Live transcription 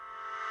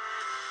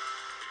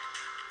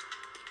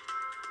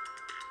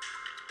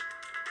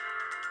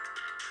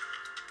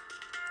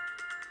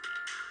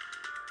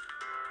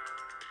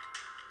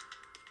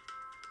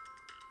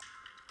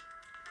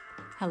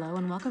Hello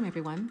and welcome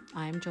everyone.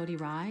 I'm Jody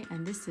Rye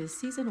and this is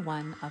season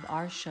 1 of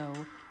our show,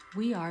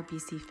 We Are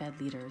BC Fed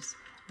Leaders,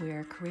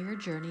 where career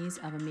journeys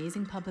of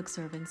amazing public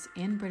servants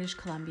in British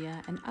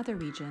Columbia and other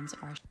regions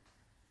are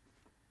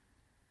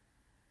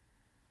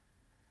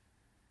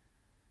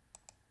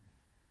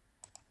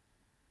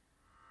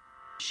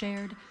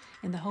shared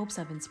in the hopes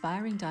of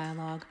inspiring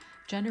dialogue,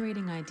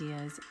 generating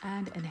ideas,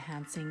 and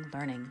enhancing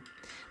learning.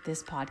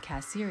 This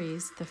podcast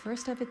series, the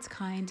first of its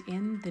kind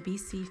in the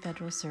BC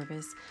Federal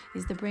Service,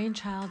 is the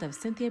brainchild of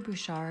Cynthia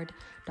Bouchard,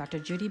 Dr.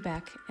 Judy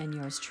Beck, and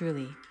yours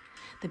truly.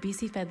 The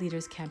BC Fed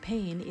Leaders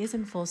campaign is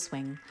in full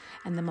swing,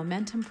 and the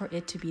momentum for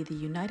it to be the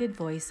united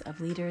voice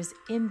of leaders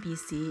in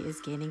BC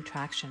is gaining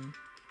traction.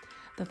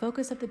 The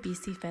focus of the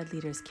BC Fed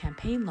Leaders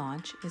campaign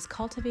launch is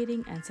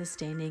cultivating and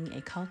sustaining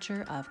a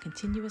culture of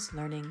continuous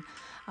learning,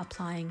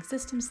 applying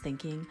systems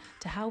thinking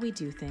to how we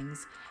do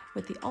things,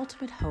 with the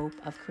ultimate hope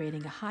of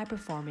creating a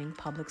high-performing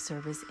public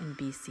service in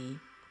BC.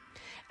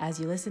 As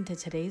you listen to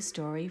today's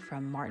story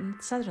from Martin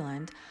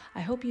Sutherland,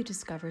 I hope you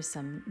discover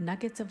some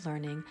nuggets of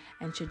learning,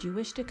 and should you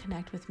wish to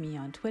connect with me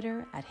on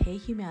Twitter at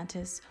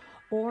HeyHumantis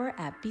or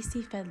at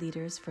BC Fed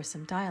Leaders for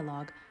some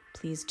dialogue,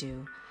 please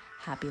do.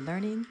 Happy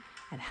learning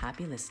and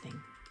happy listening.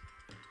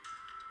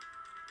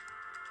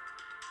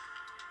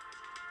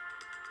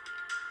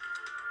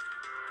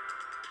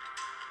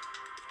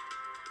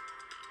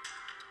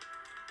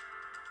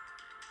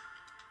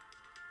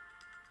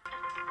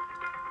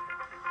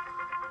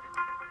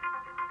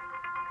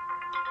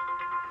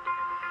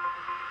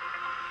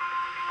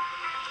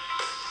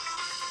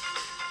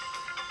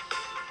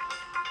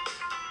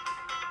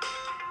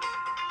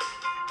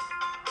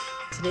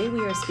 Today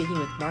we are speaking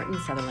with Martin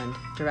Sutherland,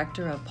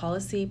 Director of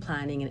Policy,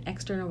 Planning and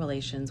External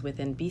Relations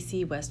within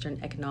BC Western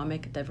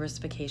Economic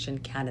Diversification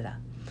Canada.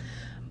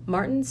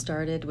 Martin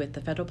started with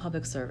the Federal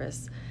Public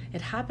Service. It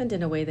happened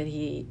in a way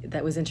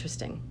that was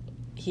interesting.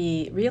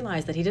 He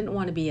realized that he didn't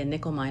want to be a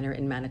nickel miner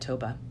in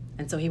Manitoba,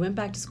 and so he went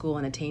back to school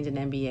and attained an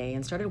MBA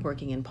and started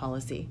working in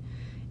policy.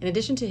 In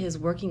addition to his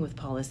working with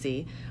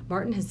policy,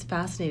 Martin is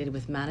fascinated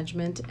with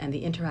management and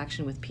the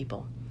interaction with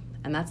people,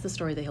 and that's the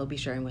story that he'll be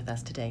sharing with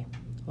us today.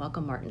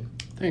 Welcome, Martin.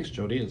 Thanks,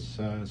 Jody. It's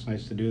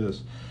nice to do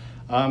this.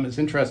 It's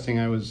interesting.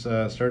 I was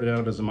started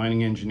out as a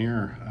mining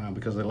engineer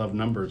because I love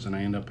numbers, and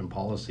I end up in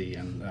policy,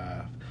 and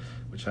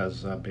which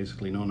has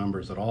basically no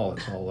numbers at all.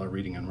 It's all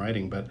reading and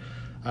writing. But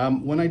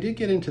when I did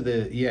get into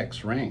the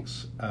EX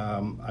ranks,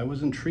 I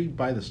was intrigued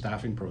by the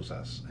staffing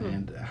process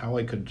and how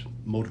I could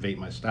motivate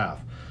my staff.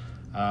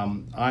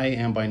 I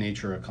am by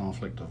nature a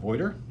conflict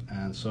avoider,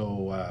 and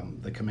so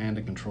the command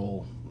and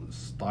control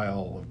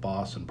style of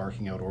boss and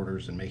barking out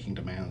orders and making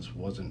demands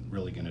wasn't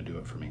really going to do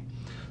it for me.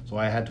 So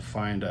I had to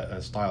find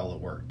a style that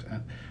worked.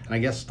 And I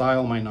guess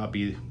style might not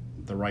be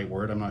the right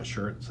word. I'm not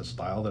sure it's a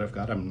style that I've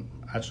got. I'm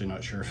actually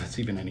not sure if it's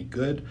even any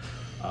good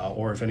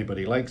or if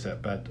anybody likes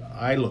it, but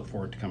I look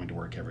forward to coming to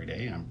work every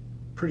day. I'm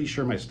pretty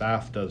sure my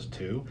staff does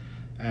too.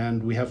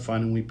 And we have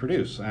fun and we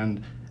produce.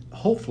 And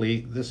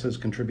hopefully this has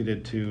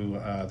contributed to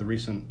the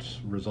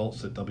recent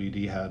results that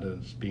WD had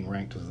as being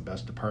ranked as the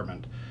best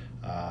department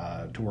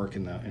to work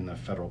in the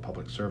federal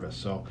public service.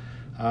 So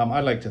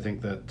I like to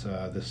think that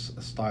this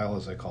style,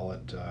 as I call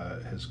it,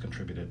 has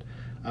contributed.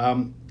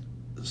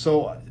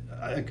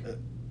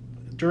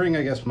 During,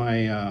 I guess,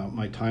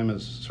 my time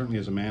certainly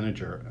as a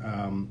manager,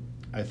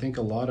 I think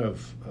a lot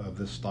of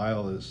this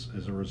style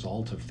is a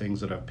result of things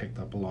that I've picked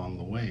up along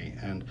the way,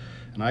 and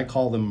I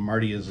call them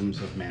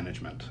Martiysms of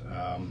management.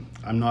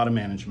 I'm not a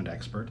management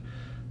expert,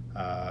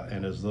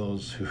 and as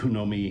those who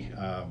know me,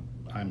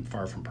 I'm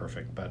far from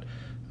perfect, but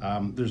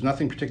there's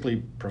nothing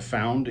particularly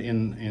profound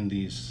in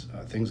these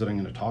things that I'm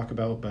going to talk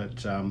about,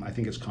 but I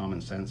think it's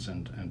common sense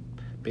and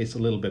based a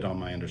little bit on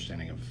my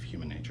understanding of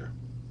human nature.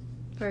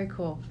 Very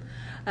cool.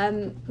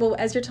 Well,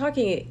 as you're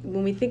talking,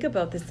 when we think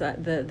about this,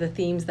 the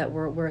themes that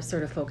we're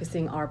sort of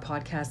focusing our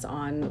podcast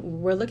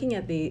on, we're looking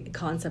at the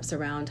concepts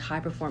around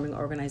high-performing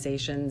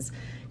organizations,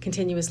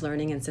 continuous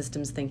learning, and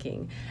systems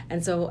thinking.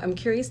 And so I'm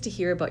curious to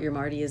hear about your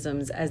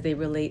Martiysms as they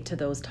relate to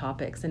those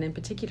topics, and in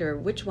particular,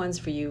 which ones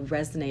for you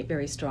resonate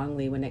very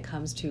strongly when it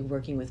comes to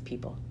working with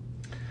people?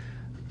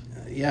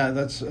 Yeah,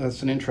 that's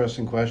an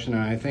interesting question,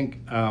 and I think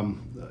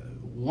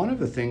one of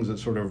the things that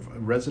sort of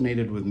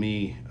resonated with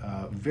me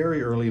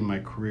very early in my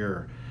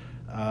career,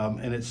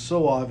 and it's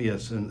so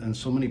obvious, and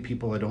so many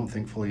people I don't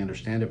think fully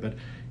understand it, but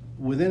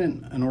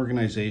within an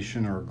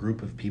organization or a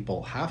group of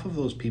people, half of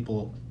those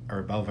people are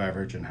above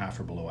average and half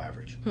are below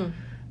average.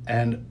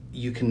 And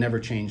you can never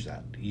change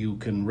that. You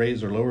can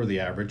raise or lower the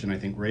average, and I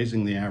think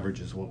raising the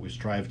average is what we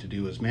strive to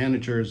do as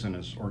managers and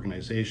as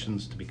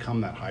organizations to become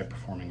that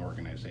high-performing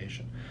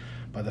organization.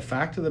 But the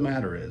fact of the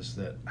matter is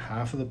that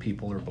half of the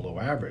people are below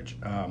average.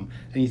 And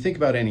you think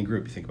about any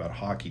group, you think about a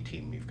hockey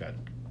team, you've got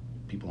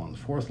people on the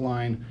fourth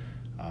line,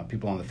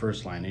 people on the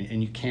first line,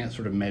 and you can't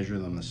sort of measure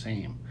them the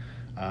same.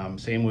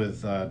 Same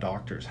with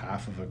doctors.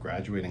 Half of a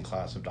graduating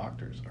class of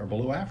doctors are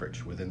below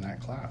average within that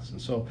class. And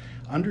so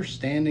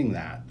understanding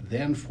that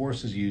then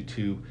forces you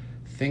to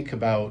think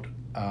about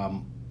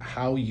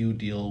how you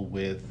deal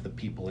with the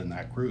people in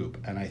that group.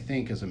 And I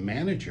think as a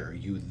manager,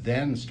 you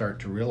then start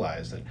to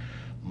realize that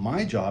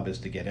my job is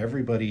to get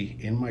everybody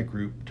in my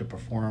group to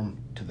perform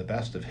to the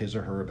best of his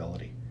or her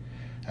ability.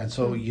 And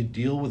so you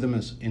deal with them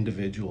as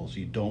individuals.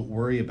 You don't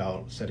worry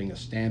about setting a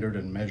standard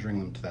and measuring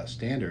them to that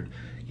standard.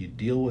 You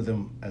deal with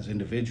them as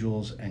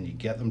individuals and you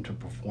get them to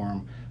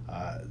perform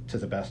to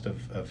the best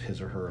of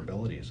his or her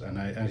abilities. And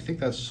I think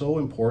that's so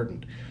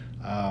important.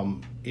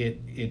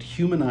 It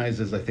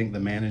humanizes, I think, the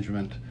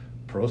management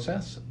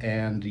process,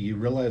 and you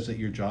realize that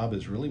your job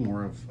is really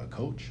more of a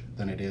coach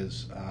than it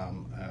is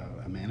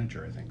a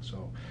manager, I think.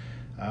 So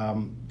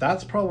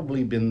that's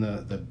probably been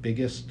the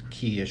biggest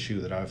key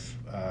issue that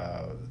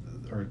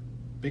or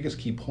biggest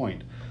key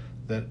point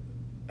that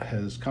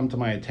has come to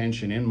my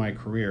attention in my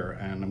career,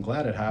 and I'm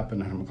glad it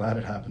happened, and I'm glad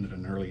it happened at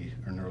an early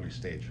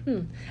stage.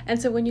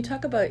 And so when you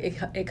talk about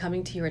it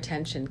coming to your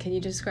attention, can you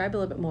describe a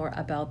little bit more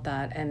about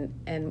that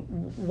and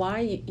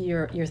why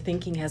your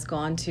thinking has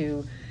gone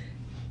to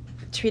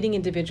treating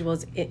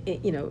individuals,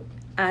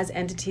 as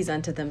entities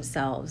unto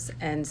themselves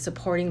and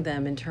supporting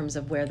them in terms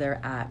of where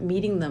they're at,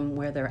 meeting them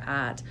where they're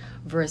at,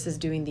 versus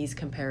doing these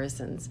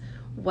comparisons?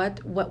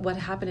 What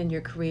happened in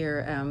your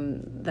career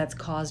that's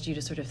caused you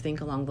to sort of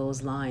think along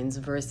those lines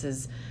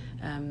versus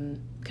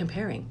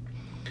comparing?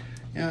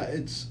 Yeah,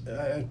 it's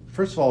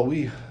first of all,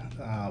 we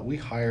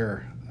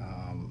hire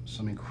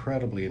some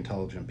incredibly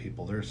intelligent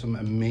people. There's some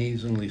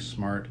amazingly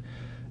smart,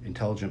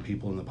 intelligent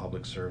people in the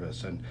public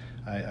service, and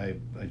I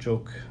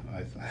joke.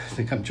 I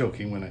think I'm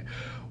joking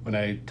when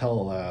I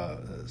tell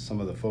some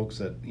of the folks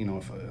that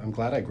I'm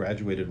glad I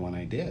graduated when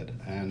I did,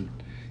 and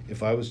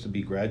if I was to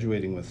be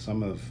graduating with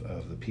some of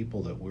the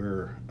people that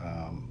we're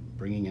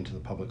bringing into the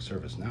public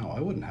service now, I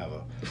wouldn't have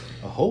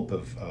a hope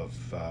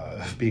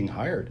of being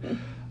hired.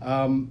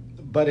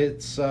 But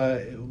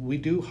we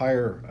do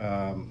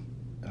hire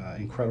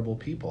incredible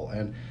people,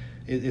 and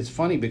it's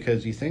funny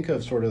because you think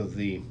of sort of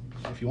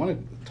if you want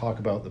to talk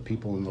about the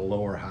people in the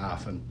lower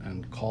half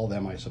and call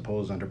them, I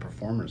suppose,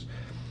 underperformers,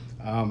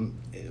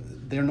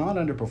 they're not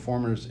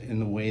underperformers in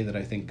the way that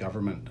I think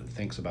government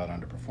thinks about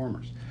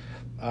underperformers.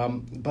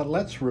 But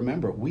let's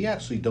remember, we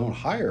actually don't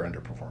hire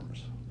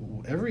underperformers.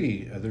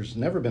 There's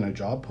never been a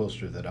job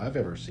poster that I've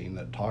ever seen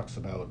that talks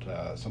about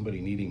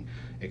somebody needing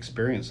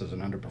experience as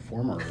an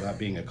underperformer, or that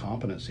being a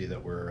competency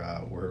that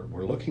we're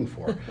looking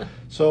for.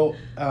 So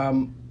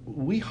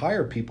we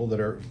hire people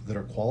that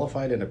are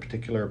qualified in a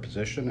particular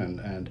position,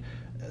 and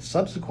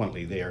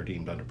subsequently they are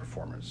deemed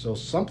underperformers. So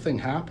something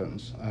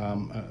happens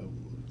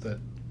that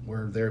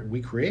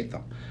we create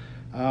them.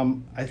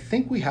 I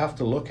think we have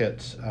to look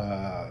at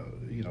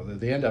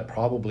they end up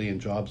probably in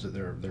jobs that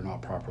they're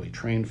not properly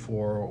trained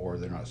for, or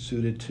they're not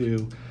suited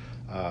to.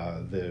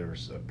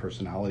 There's a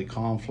personality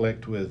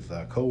conflict with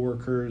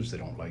coworkers. They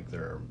don't like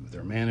their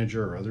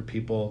manager or other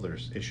people.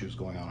 There's issues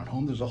going on at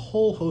home. There's a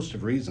whole host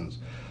of reasons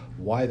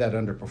why that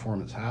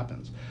underperformance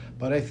happens.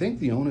 But I think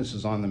the onus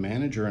is on the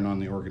manager and on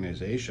the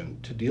organization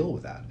to deal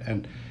with that.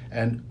 And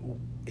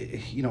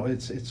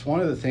it's one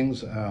of the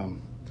things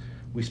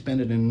we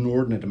spend an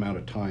inordinate amount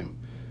of time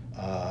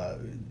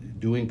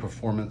doing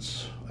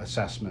performance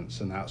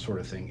assessments and that sort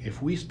of thing.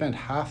 If we spent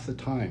half the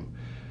time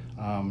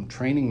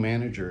training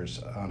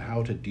managers on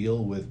how to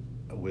deal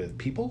with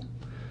people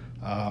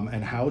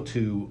and how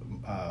to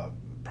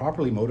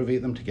properly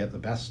motivate them to get the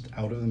best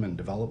out of them and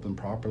develop them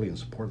properly and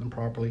support them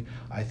properly,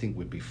 I think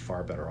we'd be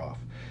far better off.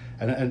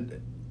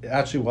 And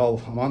actually,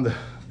 while I'm on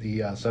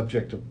the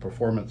subject of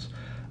performance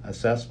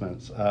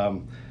assessments,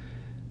 I'm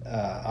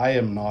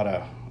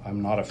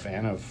not a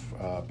fan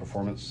of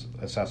performance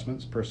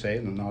assessments per se,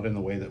 and not in the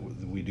way that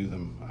we do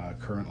them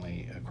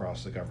currently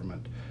across the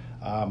government.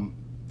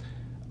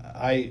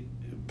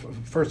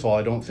 First of all,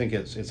 I don't think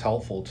it's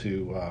helpful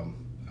to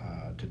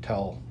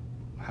tell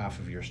half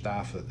of your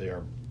staff that they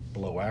are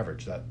below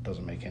average. That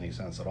doesn't make any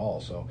sense at all.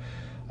 So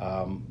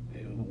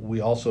we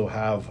also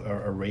have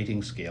a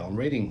rating scale, and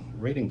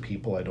rating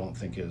people I don't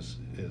think is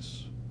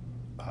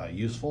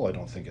useful. I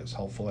don't think it's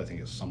helpful. I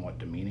think it's somewhat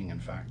demeaning, in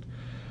fact.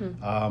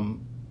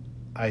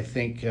 I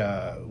think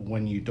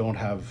when you don't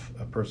have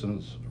a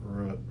person's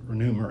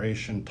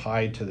remuneration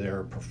tied to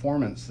their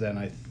performance, then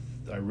I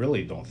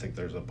really don't think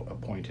there's a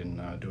point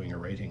in doing a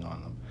rating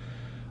on them.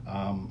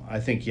 I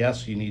think,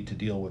 yes, you need to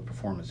deal with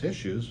performance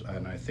issues,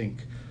 and I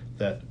think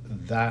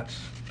that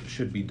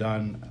should be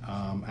done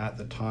at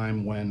the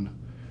time when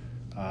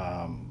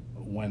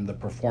the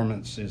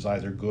performance is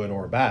either good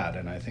or bad.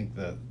 And I think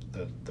that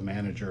the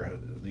manager,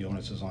 the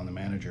onus is on the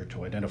manager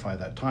to identify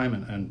that time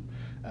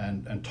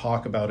and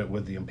talk about it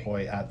with the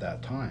employee at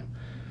that time.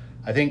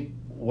 I think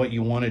what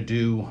you want to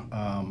do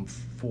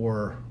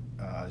for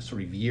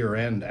sort of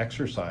year-end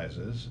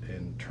exercises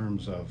in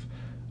terms of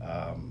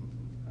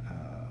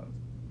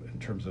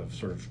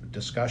sort of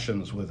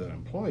discussions with an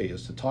employee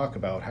is to talk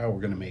about how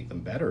we're going to make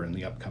them better in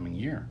the upcoming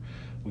year.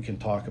 We can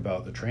talk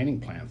about the training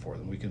plan for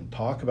them. We can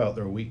talk about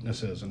their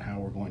weaknesses and how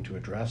we're going to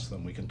address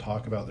them. We can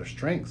talk about their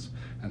strengths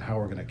and how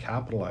we're going to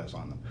capitalize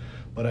on them.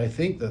 But I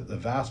think that the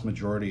vast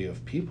majority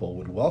of people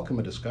would welcome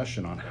a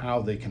discussion on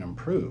how they can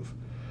improve.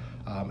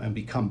 and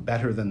become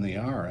better than they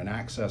are and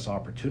access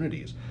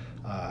opportunities.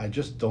 I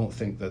just don't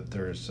think that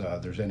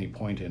there's any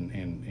point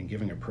in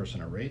giving a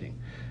person a rating.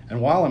 And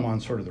while I'm on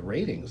sort of the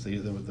ratings,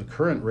 the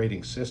current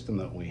rating system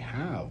that we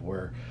have,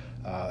 where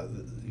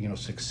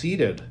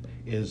succeeded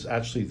is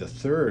actually the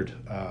third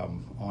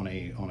on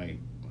a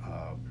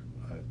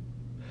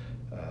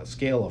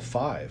scale of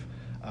 5,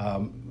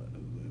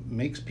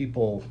 makes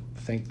people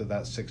think that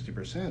that's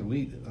 60%.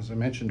 We, as I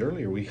mentioned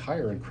earlier, we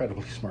hire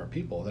incredibly smart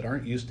people that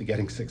aren't used to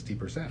getting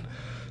 60%.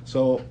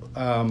 So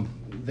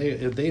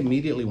they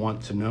immediately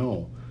want to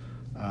know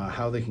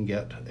how they can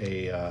get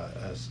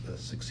a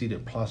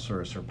succeeded plus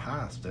or a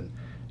surpassed.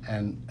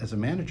 And as a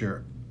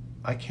manager,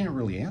 I can't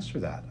really answer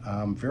that.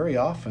 Very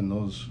often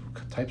those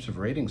types of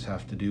ratings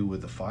have to do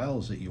with the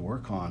files that you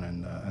work on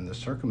and the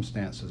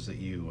circumstances that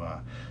you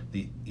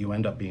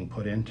end up being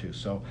put into.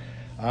 So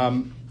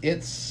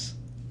it's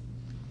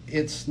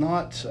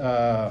not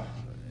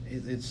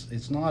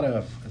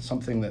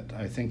something that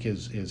I think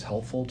is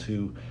helpful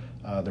to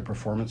the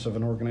performance of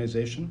an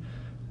organization.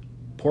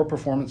 Poor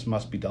performance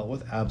must be dealt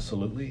with,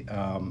 absolutely,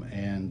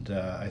 and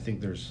I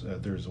think there's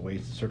a way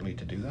certainly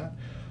to do that.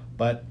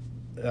 But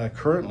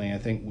currently, I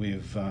think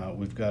we've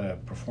got a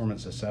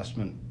performance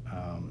assessment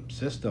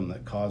system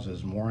that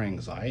causes more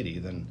anxiety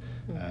than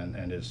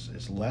and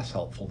is less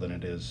helpful than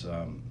it is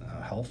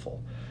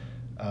helpful.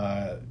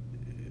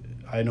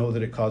 I know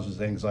that it causes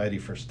anxiety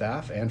for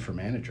staff and for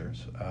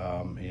managers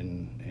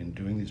in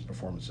doing these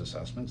performance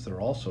assessments.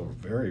 They're also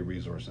very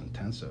resource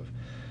intensive,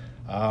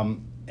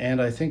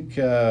 and I think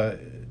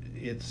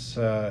it's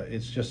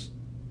just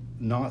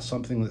not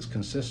something that's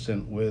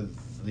consistent with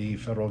the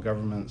federal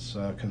government's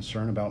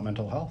concern about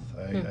mental health.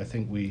 I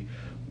think we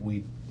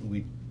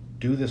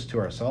do this to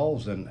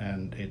ourselves,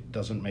 and it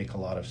doesn't make a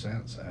lot of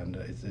sense. And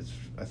it's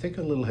I think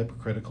a little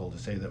hypocritical to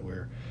say that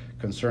we're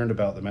concerned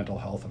about the mental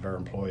health of our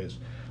employees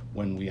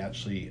when we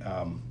actually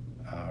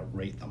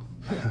rate them.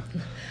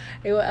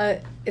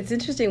 It's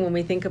interesting when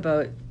we think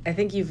about, I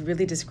think you've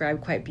really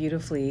described quite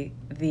beautifully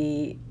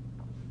the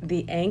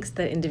angst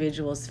that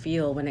individuals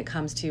feel when it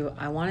comes to,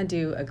 I want to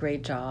do a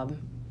great job.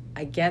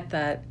 I get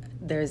that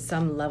there's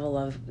some level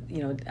of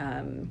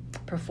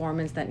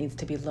performance that needs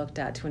to be looked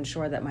at to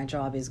ensure that my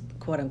job is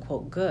quote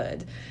unquote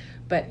good.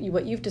 But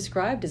what you've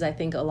described is, I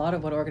think, a lot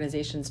of what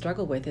organizations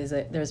struggle with is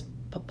that there's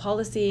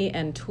policy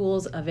and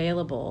tools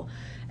available.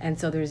 And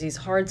so there's these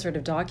hard sort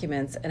of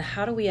documents, and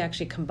how do we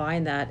actually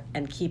combine that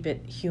and keep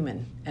it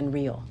human and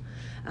real?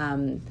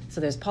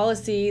 So there's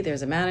policy,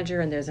 there's a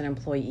manager, and there's an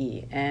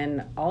employee.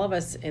 And all of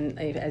us,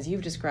 as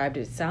you've described,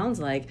 it sounds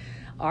like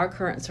our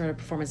current sort of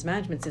performance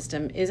management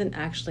system isn't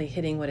actually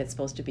hitting what it's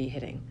supposed to be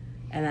hitting.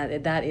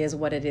 And that is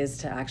what it is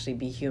to actually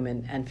be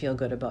human and feel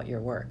good about your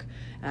work.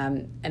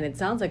 And it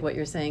sounds like what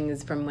you're saying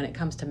is, from when it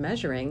comes to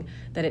measuring,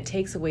 that it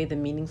takes away the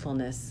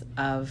meaningfulness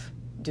of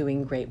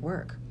doing great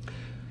work.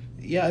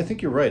 Yeah, I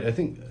think you're right. I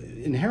think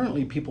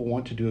inherently people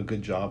want to do a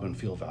good job and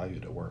feel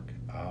valued at work.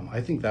 I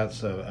think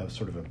that's a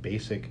sort of a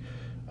basic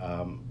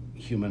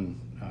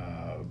human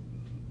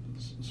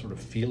sort of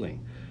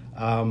feeling.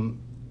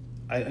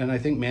 And I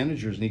think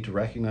managers need to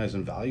recognize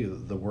and value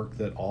the work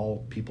that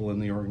all people in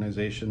the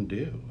organization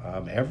do.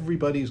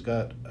 Everybody's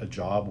got a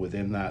job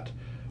within that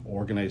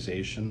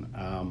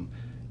organization.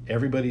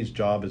 Everybody's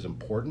job is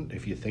important.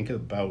 If you think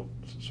about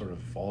sort of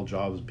all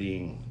jobs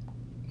being,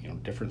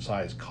 different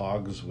size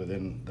cogs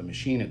within the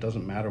machine, it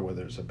doesn't matter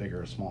whether it's a big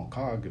or a small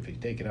cog. If you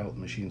take it out, the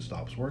machine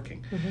stops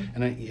working. Mm-hmm.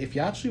 And if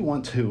you actually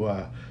want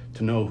to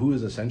know who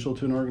is essential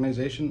to an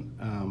organization,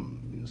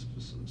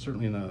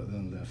 certainly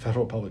in the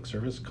federal public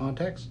service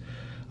context,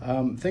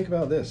 think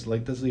about this.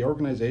 Like, does the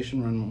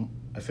organization run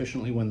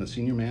efficiently when the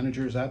senior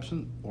manager is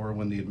absent or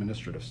when the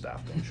administrative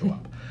staff don't show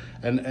up?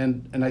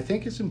 And I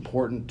think it's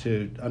important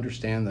to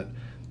understand that,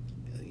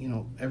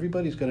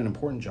 everybody's got an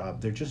important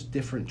job. They're just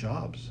different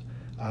jobs.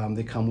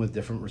 They come with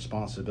different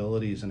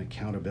responsibilities and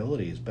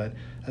accountabilities. But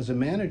as a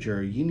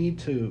manager, you need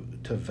to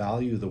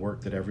value the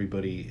work that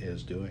everybody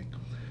is doing.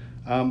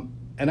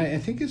 And I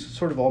think it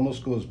sort of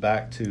almost goes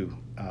back to,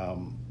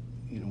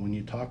 when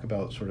you talk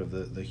about sort of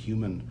the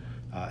human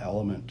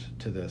element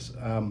to this,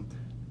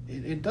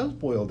 it does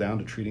boil down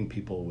to treating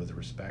people with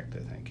respect.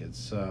 I think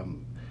it's, I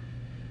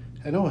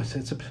know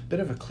it's a bit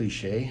of a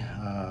cliche.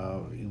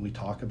 We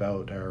talk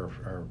about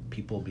our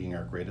people being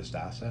our greatest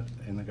asset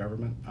in the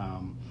government,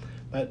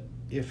 but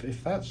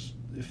if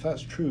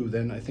that's true,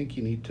 then I think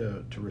you need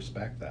to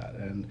respect that,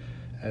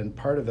 and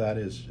part of that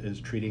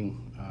is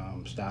treating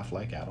staff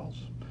like adults.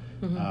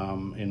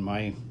 Mm-hmm. In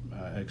my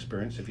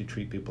experience, if you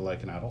treat people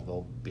like an adult,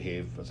 they'll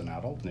behave as an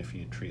adult, and if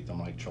you treat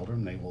them like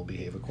children, they will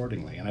behave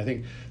accordingly. And I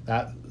think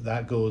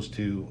that goes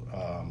to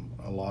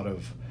a lot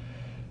of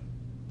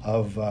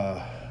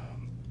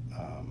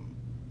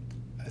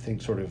I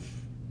think sort of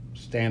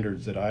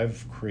standards that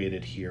I've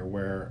created here,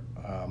 where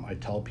I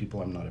tell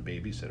people I'm not a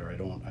babysitter.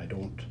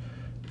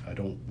 I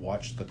don't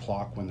watch the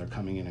clock when they're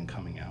coming in and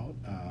coming out.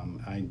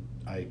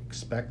 I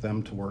expect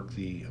them to work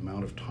the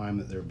amount of time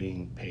that they're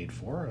being paid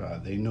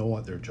for. They know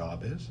what their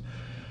job is.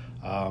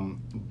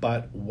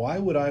 But why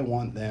would I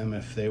want them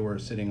if they were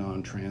sitting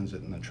on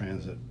transit and the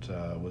transit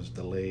was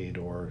delayed,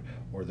 or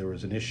there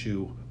was an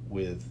issue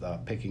with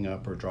picking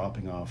up or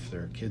dropping off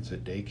their kids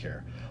at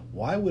daycare?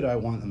 Why would I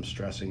want them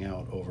stressing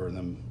out over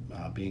them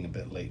being a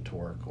bit late to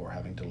work or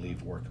having to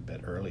leave work a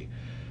bit early?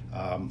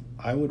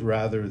 I would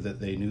rather that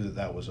they knew that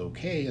that was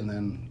okay, and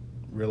then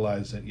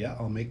realize that, yeah,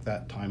 I'll make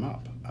that time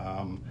up.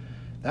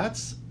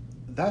 That's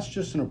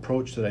just an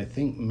approach that I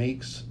think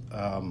makes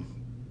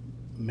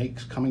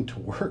coming to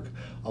work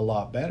a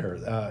lot better.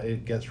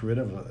 It gets rid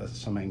of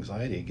some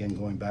anxiety. Again,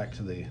 going back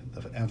to the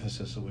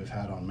emphasis that we've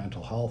had on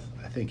mental health,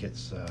 I think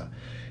it's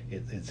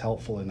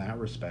helpful in that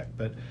respect.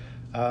 But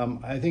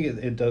I think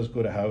it does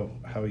go to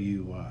how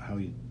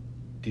you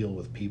deal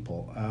with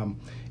people.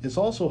 It's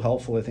also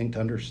helpful, I think, to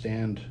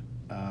understand,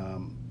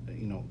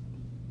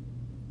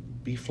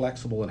 be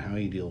flexible in how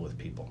you deal with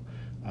people.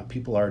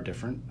 People are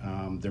different.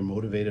 They're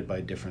motivated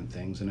by different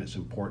things, and it's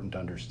important to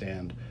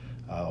understand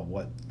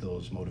what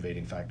those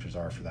motivating factors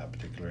are for that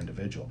particular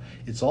individual.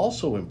 It's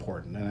also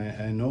important,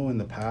 and I know in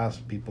the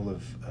past people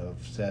have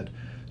said,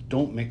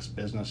 don't mix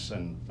business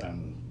and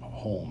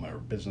home, or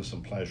business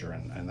and pleasure,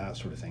 and that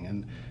sort of thing.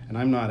 And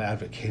I'm not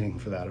advocating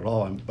for that at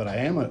all, but I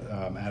am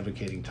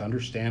advocating to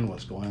understand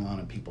what's going on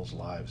in people's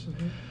lives.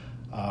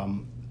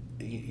 Mm-hmm.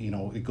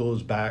 It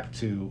goes back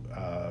to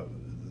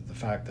the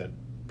fact that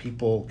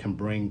people can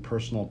bring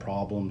personal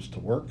problems to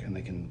work, and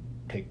they can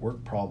take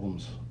work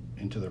problems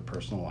into their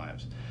personal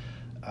lives.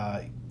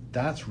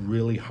 That's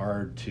really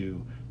hard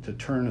to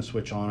turn a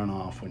switch on and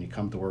off when you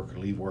come to work or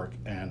leave work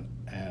and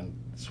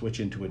switch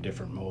into a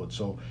different mode.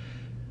 So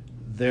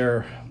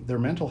their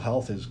mental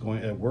health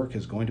at work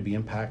is going to be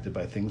impacted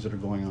by things that are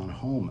going on at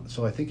home.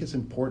 So I think it's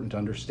important to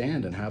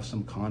understand and have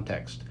some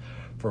context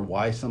for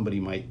why somebody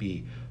might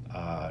be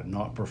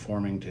not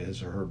performing to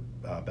his or her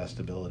best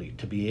ability,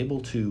 to be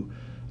able to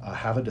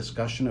have a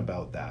discussion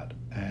about that,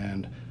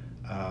 and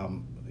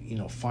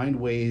find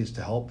ways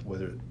to help,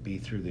 whether it be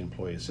through the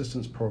employee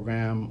assistance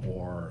program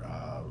or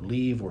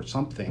leave or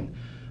something,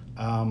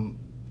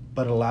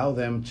 but allow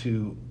them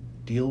to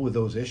deal with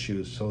those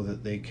issues so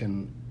that they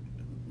can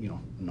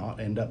not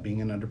end up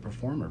being an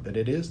underperformer. But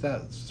it is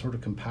that sort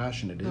of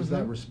compassion, it is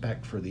that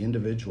respect for the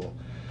individual,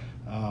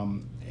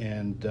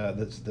 and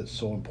that's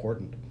so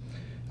important.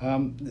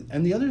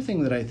 And the other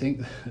thing that I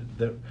think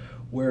that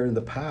where in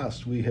the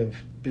past we have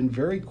been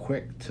very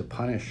quick to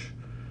punish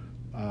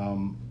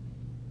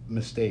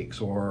mistakes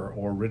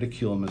or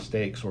ridicule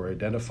mistakes or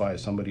identify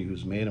somebody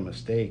who's made a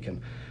mistake,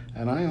 and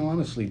I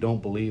honestly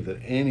don't believe that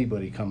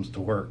anybody comes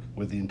to work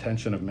with the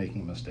intention of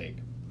making a mistake.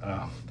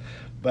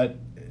 But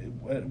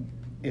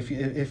if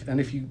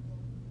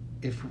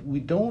we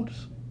don't,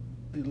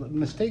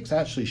 mistakes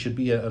actually should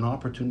be an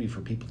opportunity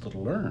for people to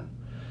learn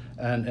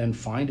and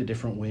find a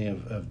different way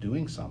of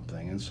doing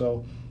something. And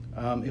so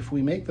if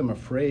we make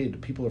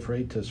people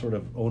afraid to sort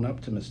of own up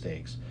to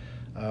mistakes,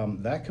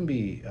 that can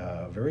be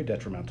very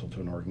detrimental to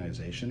an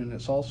organization, and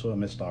it's also a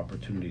missed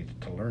opportunity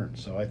to learn.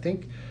 So I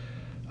think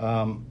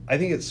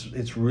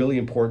it's really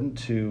important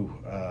to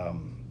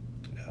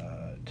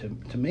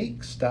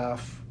make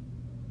staff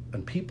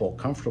and people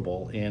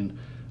comfortable in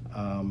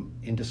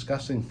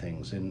discussing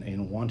things,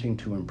 in wanting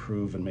to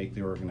improve and make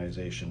the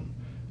organization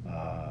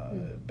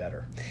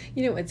better.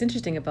 What's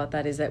interesting about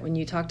that is that when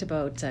you talked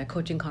about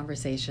coaching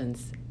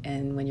conversations,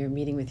 and when you're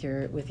meeting with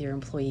your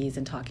employees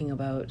and talking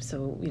about,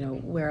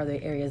 where are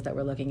the areas that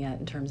we're looking at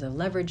in terms of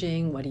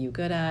leveraging, what are you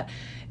good at?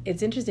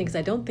 It's interesting because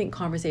I don't think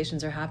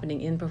conversations are happening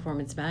in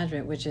performance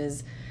management, which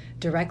is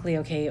directly,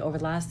 okay, over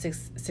the last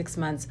six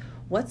months,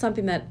 what's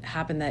something that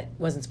happened that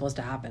wasn't supposed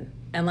to happen?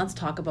 And let's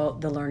talk about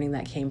the learning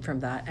that came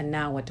from that, and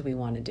now what do we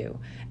want to do?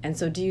 And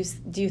so do you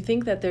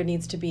think that there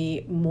needs to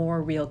be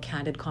more real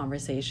candid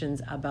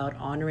conversations about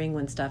honoring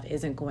when stuff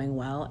isn't going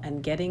well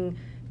and getting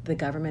the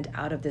government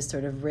out of this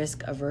sort of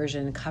risk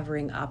aversion,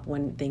 covering up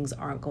when things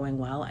aren't going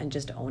well and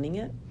just owning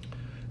it?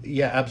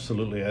 Yeah,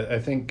 absolutely. I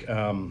think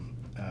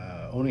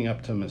owning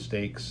up to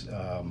mistakes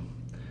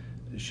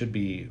should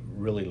be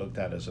really looked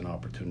at as an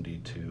opportunity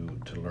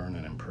to learn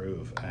and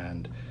improve,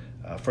 and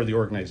for the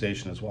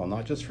organization as well,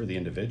 not just for the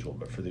individual,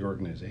 but for the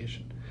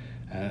organization.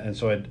 And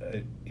so I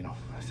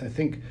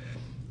think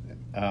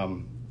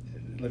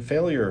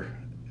failure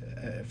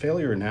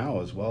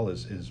now as well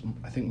is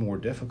I think more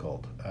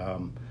difficult.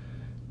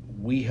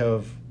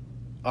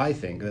 I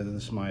think, this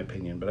is my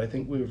opinion, but I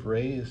think we've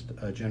raised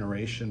a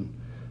generation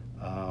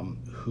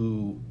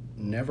who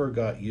never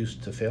got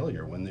used to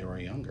failure when they were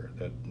younger.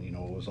 That it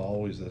was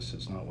always this,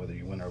 it's not whether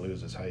you win or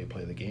lose, it's how you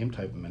play the game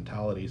type of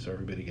mentality. So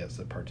everybody gets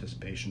the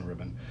participation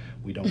ribbon.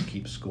 We don't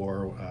keep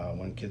score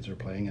when kids are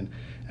playing,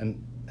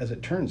 and as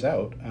it turns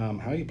out,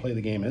 how you play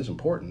the game is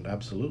important,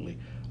 absolutely,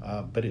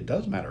 but it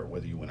does matter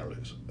whether you win or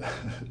lose.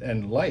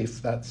 And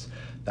life, that's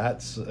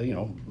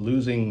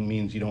losing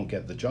means you don't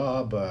get the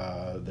job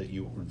that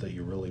you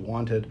really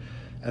wanted.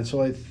 And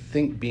so I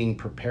think being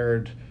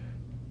prepared,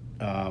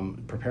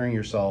 preparing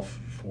yourself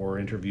for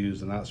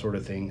interviews and that sort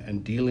of thing,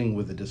 and dealing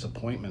with the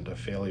disappointment of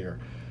failure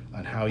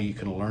and how you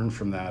can learn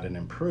from that and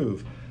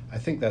improve, I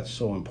think that's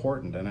so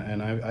important,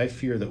 and I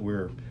fear that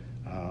we're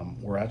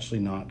actually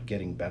not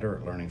getting better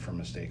at learning from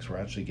mistakes. We're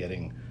actually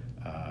getting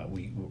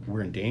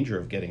we're in danger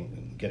of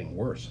getting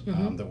worse.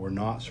 That we're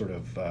not sort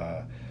of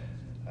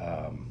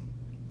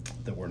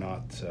that we're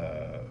not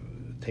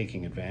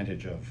taking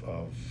advantage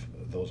of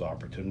those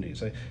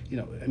opportunities. I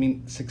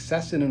mean,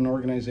 success in an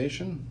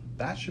organization,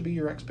 that should be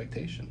your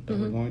expectation, that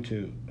we're going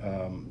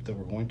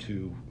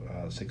to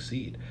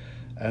succeed,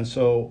 and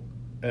so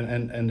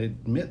and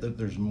admit that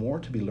there's more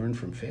to be learned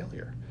from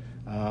failure.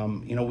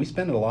 We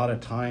spend a lot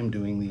of time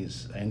doing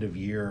these end of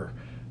year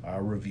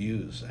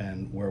reviews,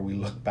 and where we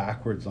look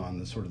backwards on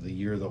the sort of the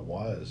year that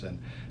was, and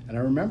I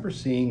remember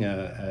seeing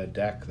a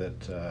deck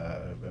that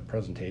a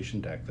presentation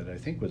deck that I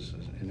think was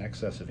in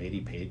excess of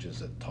 80 pages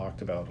that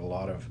talked about a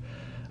lot of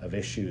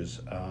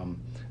issues,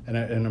 and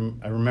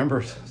I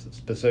remember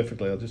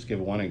specifically, I'll just give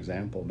one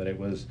example, but it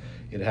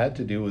had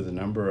to do with the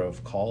number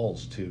of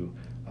calls to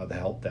the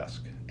help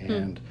desk,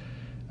 and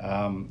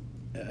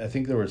I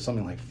think there was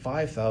something like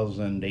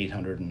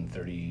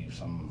 5,830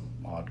 some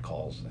odd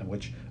calls,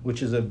 which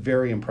is a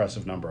very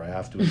impressive number, I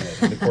have to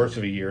admit. In the course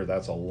of a year,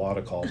 that's a lot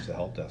of calls to the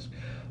help desk.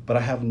 But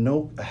I had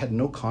no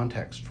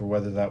context for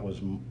whether that was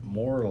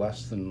more or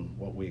less than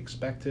what we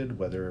expected,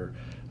 whether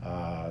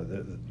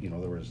there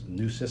was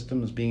new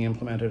systems being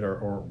implemented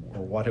or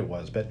what it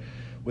was. But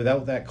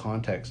without that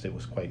context, it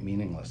was quite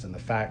meaningless. And the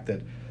fact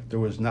that there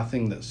was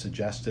nothing that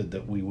suggested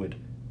that we would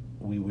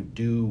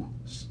do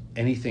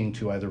anything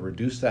to either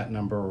reduce that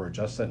number or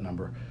adjust that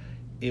number,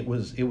 it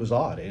was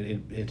odd.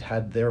 It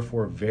had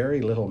therefore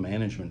very little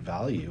management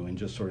value in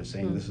just sort of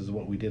saying this is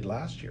what we did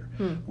last year.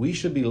 We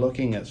should be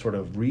looking at sort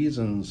of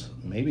reasons.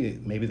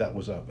 Maybe that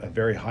was a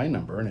very high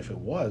number, and if it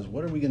was,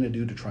 what are we going to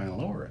do to try and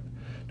lower it?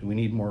 Do we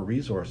need more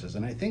resources?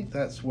 And I think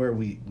that's where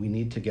we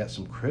need to get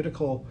some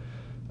critical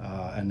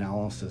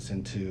analysis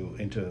into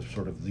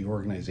sort of the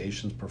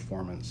organization's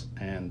performance,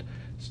 and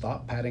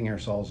stop patting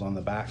ourselves on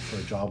the back for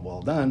a job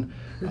well done,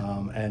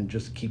 and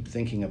just keep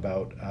thinking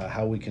about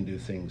how we can do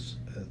things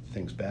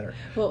better.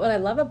 Well, what I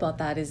love about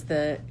that is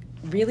the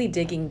really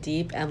digging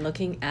deep and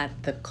looking at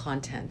the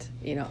content.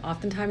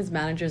 Oftentimes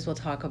managers will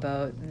talk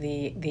about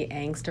the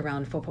angst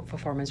around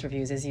performance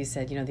reviews, as you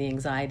said, the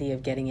anxiety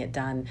of getting it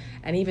done.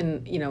 And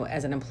even,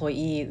 as an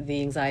employee,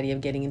 the anxiety of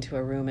getting into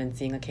a room and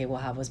seeing, okay, well,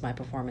 how was my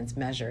performance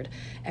measured?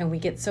 And we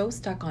get so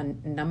stuck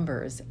on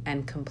numbers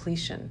and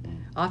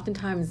completion.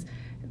 Oftentimes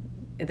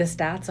the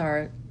stats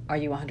are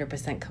you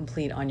 100%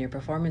 complete on your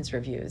performance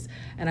reviews?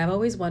 And I've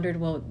always wondered,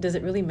 well, does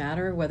it really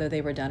matter whether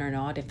they were done or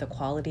not if the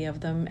quality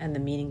of them and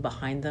the meaning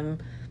behind them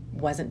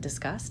wasn't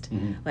discussed?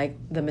 Like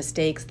the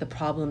mistakes, the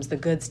problems, the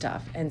good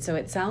stuff. And so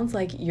it sounds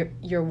like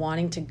you're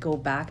wanting to go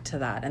back to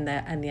that, and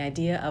the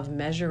idea of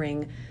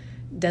measuring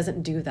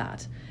doesn't do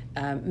that.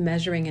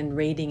 Measuring and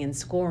rating and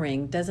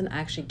scoring doesn't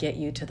actually get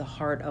you to the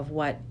heart of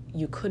what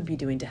you could be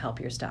doing to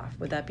help your staff.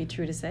 Would that be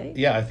true to say?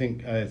 Yeah, I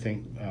think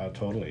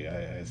totally.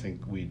 I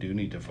think we do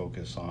need to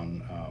focus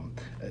on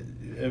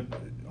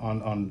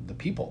the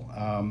people,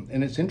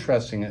 and it's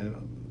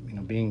interesting.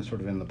 Being sort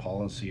of in the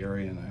policy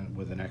area and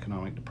with an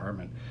economic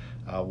department,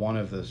 one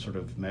of the sort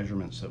of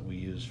measurements that we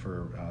use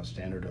for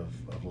standard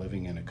of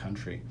living in a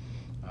country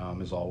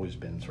has always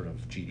been sort of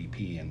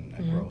GDP and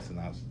growth and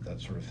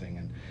that sort of thing.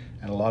 And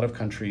a lot of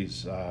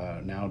countries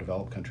now,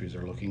 developed countries,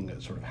 are looking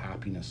at sort of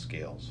happiness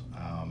scales,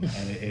 and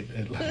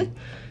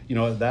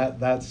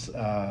that's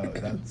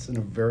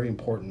a very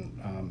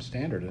important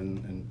standard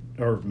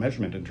or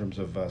measurement in terms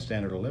of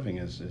standard of living.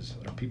 Is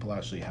are people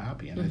actually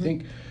happy? And I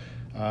think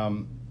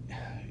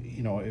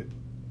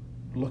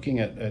looking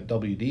at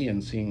WD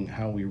and seeing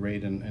how we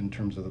rate in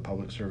terms of the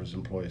Public Service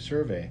Employee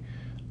Survey,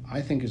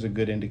 I think is a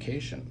good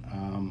indication.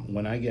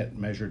 When I get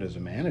measured as a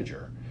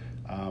manager,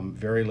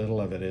 very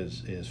little of it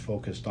is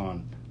focused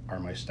on, are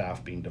my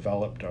staff being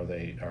developed? Are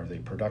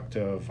they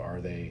productive? Are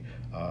they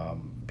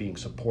being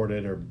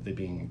supported? Are they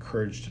being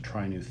encouraged to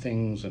try new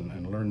things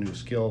and learn new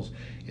skills?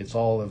 It's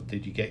all of,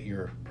 did you get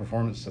your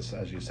performance,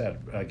 as you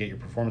said, get your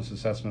performance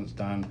assessments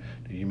done?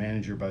 Did you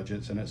manage your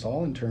budgets? And it's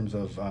all in terms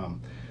of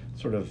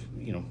sort of,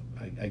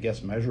 I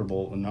guess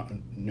measurable, not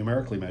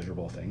numerically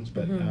measurable things,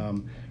 but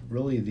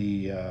really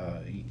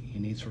you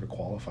need sort of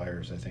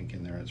qualifiers, I think,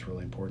 in there. It's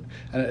really important.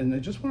 And I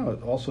just want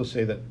to also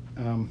say that,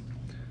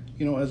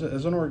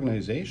 as an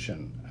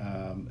organization,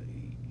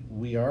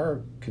 we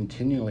are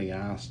continually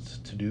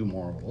asked to do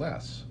more with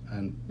less.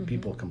 And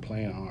people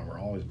complain, we're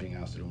always being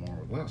asked to do more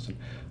with less.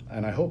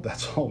 And I hope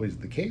that's always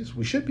the case.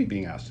 We should be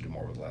being asked to do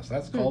more with less.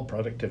 That's called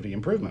productivity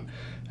improvement.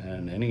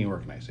 And any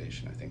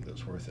organization, I think,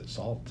 that's worth its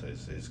salt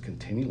is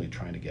continually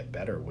trying to get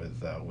better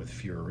with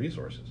fewer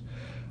resources,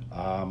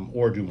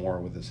 or do more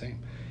with the same.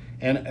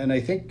 And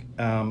I think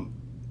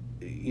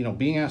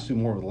being asked to do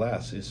more with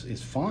less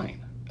is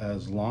fine,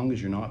 as long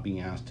as you're not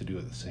being asked to do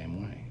it the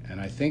same way.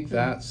 And I think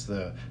that's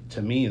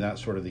to me,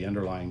 that's sort of the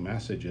underlying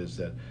message, is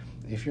that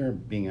if you're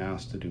being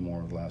asked to do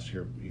more with less,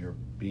 you're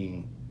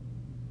being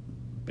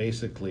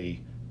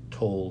basically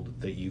told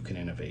that you can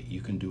innovate,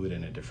 you can do it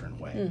in a different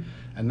way.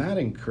 And that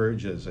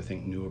encourages, I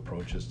think, new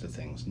approaches to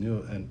things.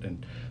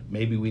 And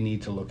maybe we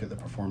need to look at the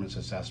performance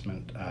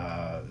assessment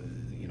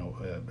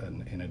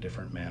in a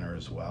different manner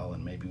as well,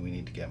 and maybe we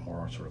need to get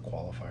more sort of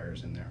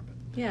qualifiers in there.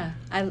 Yeah,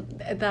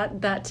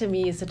 that to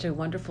me is such a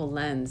wonderful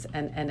lens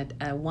and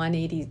a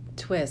 180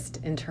 twist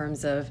in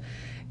terms of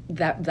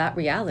that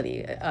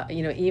reality.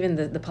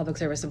 Even the public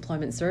service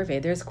employment survey,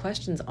 there's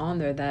questions on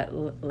there that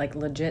like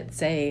legit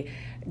say,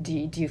 do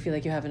you feel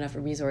like you have enough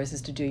resources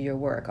to do your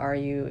work? Are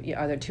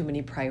there too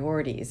many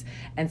priorities?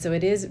 And so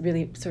it is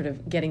really sort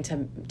of getting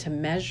to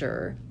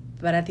measure.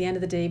 But at the end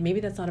of the day, maybe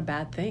that's not a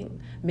bad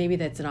thing. Maybe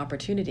that's an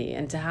opportunity.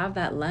 And to have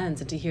that lens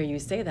and to hear you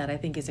say that, I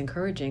think is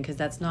encouraging, because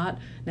that's not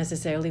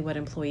necessarily what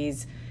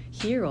employees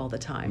hear all the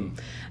time.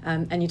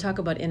 And you talk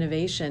about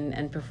innovation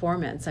and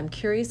performance. I'm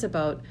curious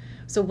about,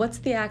 so what's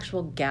the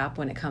actual gap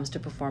when it comes to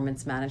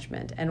performance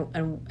management?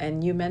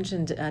 And you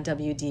mentioned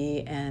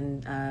WD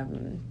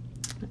and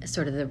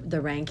sort of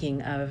the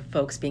ranking of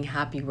folks being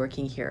happy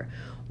working here.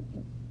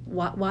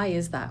 Why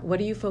is that?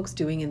 What are you folks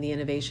doing in the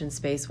innovation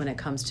space when it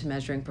comes to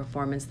measuring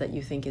performance that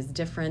you think is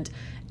different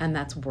and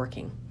that's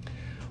working?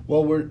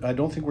 Well, I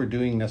don't think we're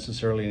doing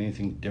necessarily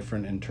anything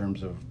different in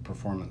terms of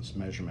performance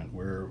measurement.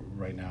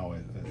 Right now,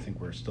 I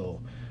think we're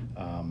still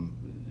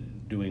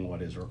doing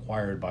what is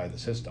required by the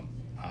system.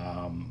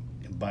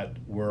 But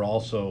we're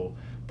also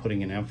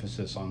putting an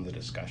emphasis on the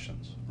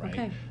discussions, right?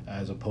 Okay.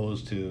 As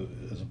opposed to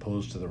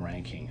the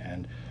ranking.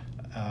 And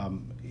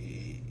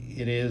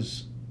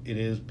it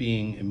is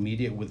being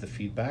immediate with the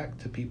feedback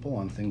to people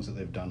on things that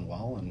they've done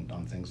well and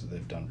on things that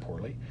they've done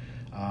poorly.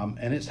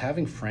 And it's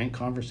having frank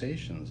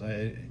conversations.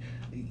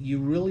 You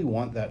really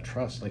want that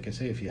trust. Like I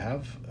say, if you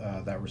have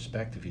that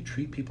respect, if you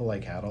treat people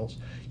like adults,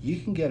 you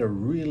can get a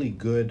really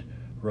good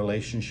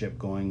relationship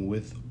going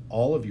with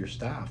all of your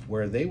staff,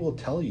 where they will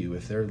tell you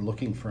if they're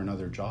looking for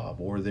another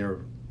job or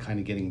they're kind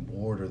of getting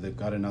bored or they've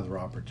got another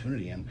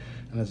opportunity. And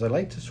as I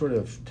like to sort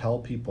of tell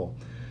people,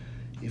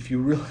 if you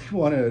really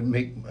want to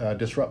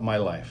disrupt my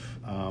life,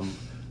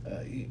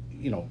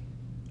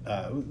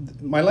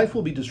 my life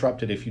will be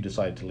disrupted if you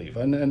decide to leave.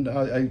 And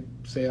I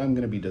say I'm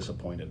going to be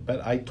disappointed,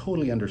 but I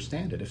totally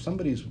understand it. If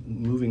somebody's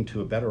moving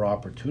to a better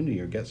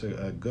opportunity or gets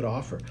a good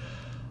offer,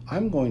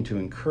 I'm going to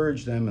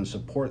encourage them and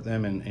support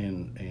them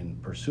in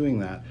pursuing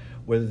that,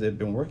 whether they've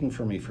been working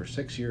for me for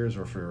 6 years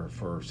or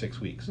for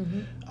 6 weeks.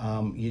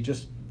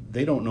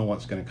 They don't know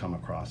what's going to come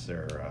across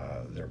their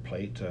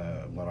plate,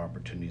 what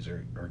opportunities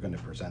are going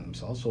to present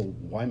themselves. So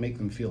why make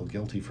them feel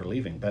guilty for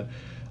leaving? But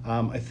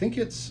I think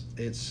it's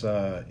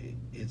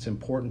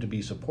important to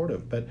be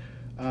supportive. But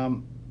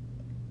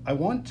I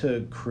want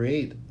to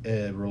create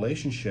a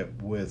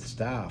relationship with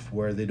staff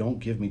where they don't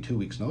give me 2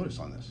 weeks notice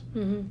on this,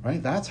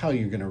 right? That's how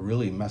you're going to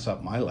really mess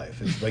up my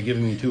life, is by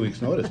giving me 2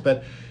 weeks notice.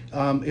 But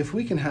if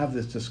we can have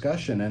this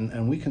discussion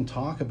and we can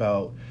talk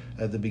about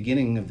at the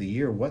beginning of the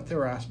year what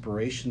their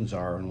aspirations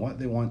are and where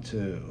they want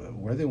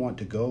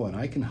to go, and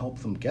I can help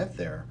them get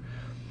there,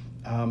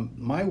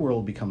 my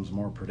world becomes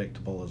more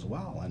predictable as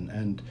well.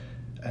 And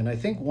I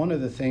think one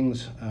of the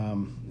things,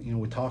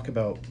 we talk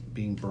about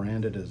being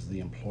branded as the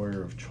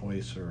employer of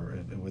choice or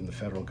in the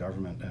federal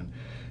government,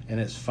 and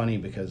it's funny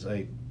because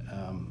I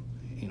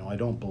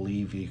don't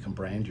believe you can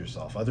brand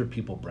yourself. Other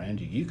people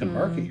brand you. You can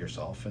market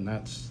yourself, and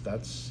that's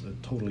a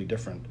totally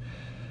different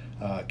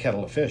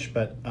kettle of fish.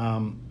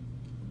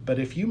 But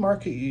if you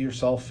market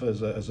yourself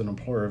as an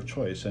employer of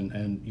choice,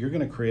 and you're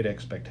going to create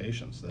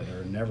expectations that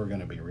are never going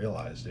to be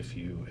realized if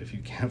you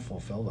can't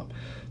fulfill them.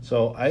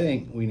 So I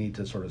think we need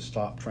to sort of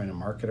stop trying to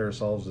market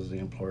ourselves as the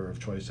employer of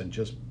choice and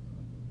just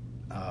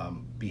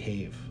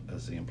behave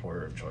as the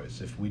employer of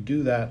choice. If we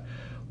do that,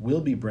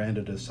 we'll be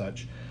branded as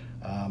such.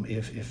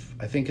 If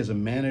I think as a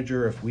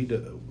manager, if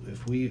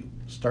we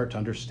start to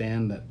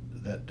understand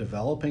that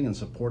developing and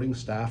supporting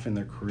staff in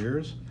their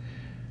careers,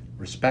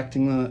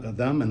 respecting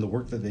them and the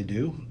work that they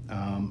do,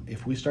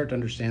 if we start to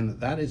understand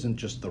that isn't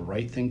just the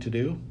right thing to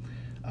do,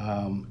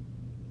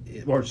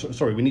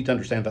 we need to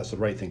understand that's the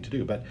right thing to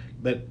do, but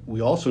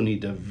we also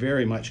need to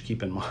very much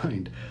keep in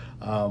mind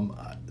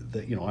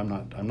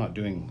that I'm not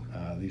doing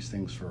these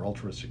things for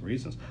altruistic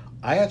reasons.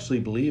 I actually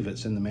believe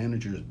it's in the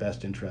manager's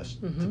best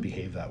interest to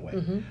behave that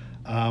way,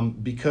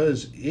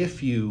 because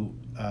if you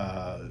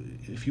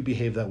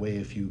behave that way,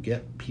 if you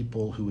get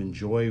people who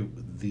enjoy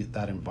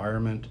that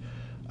environment,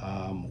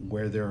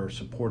 where they're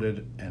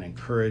supported and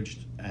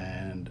encouraged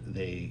and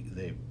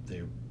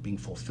they're being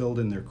fulfilled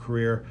in their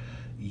career,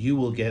 you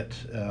will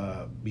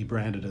be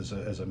branded as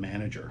a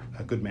manager,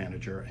 a good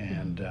manager,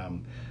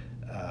 and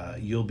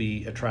you'll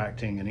be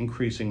attracting an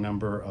increasing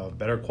number of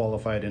better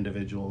qualified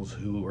individuals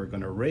who are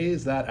going to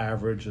raise that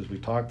average, as we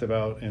talked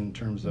about, in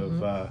terms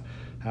of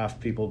half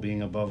people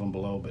being above and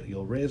below, but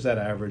you'll raise that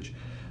average,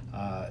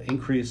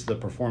 increase the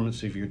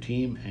performance of your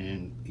team,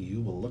 and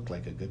you will look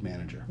like a good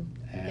manager.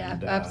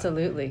 And,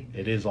 absolutely.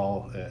 It is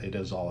all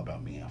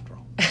about me, after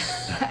all.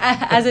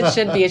 As it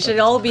should be. It should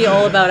all be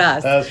all about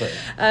us. That's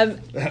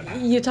right.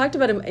 You talked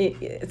about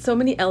so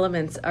many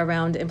elements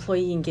around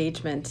employee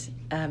engagement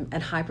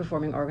and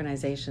high-performing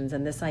organizations,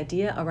 and this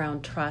idea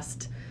around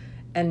trust.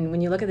 And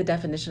when you look at the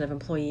definition of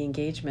employee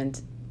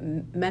engagement,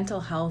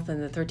 mental health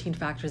and the 13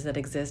 factors that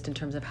exist in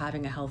terms of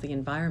having a healthy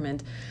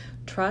environment,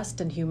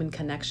 trust and human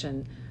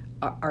connection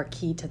are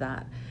key to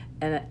that.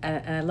 And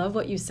I love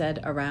what you said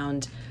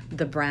around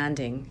the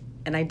branding.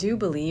 And I do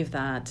believe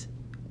that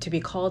to be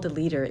called a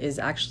leader is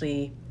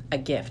actually a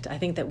gift. I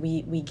think that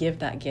we give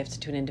that gift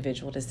to an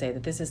individual to say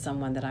that this is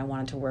someone that I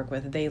wanted to work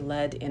with. They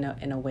led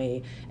in a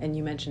way, and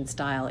you mentioned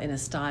style, in a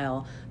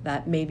style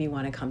that made me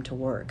want to come to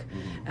work.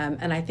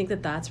 And I think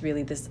that that's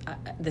really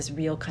this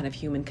real kind of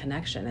human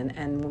connection.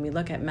 And when we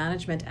look at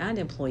management and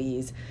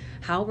employees,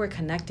 how we're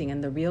connecting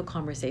and the real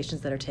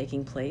conversations that are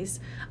taking place,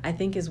 I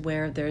think is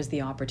where there's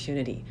the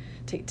opportunity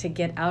to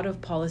get out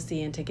of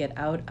policy and to get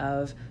out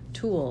of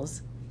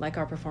tools like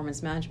our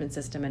performance management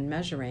system and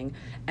measuring,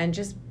 and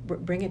just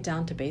bring it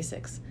down to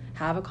basics.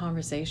 Have a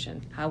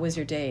conversation. How was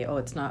your day? Oh,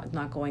 it's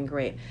not going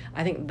great.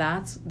 I think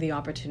that's the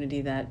opportunity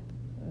that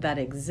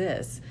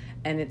exists,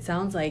 and it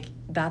sounds like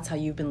that's how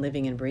you've been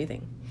living and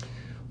breathing.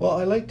 Well,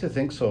 I like to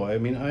think so. I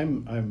mean,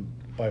 I'm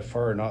by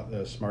far not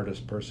the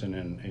smartest person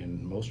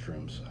in most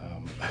rooms.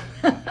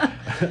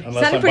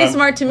 Sounded pretty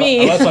smart to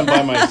me. Unless I'm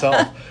by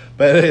myself.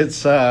 But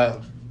it's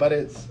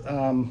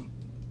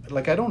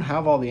like, I don't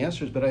have all the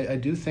answers, but I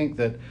do think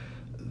that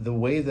the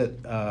way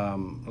that,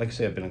 like I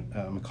say,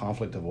 I'm a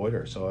conflict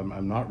avoider, so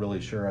I'm not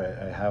really sure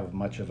I have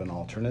much of an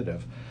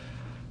alternative.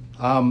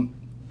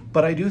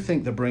 But I do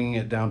think that bringing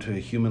it down to a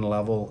human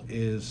level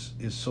is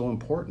so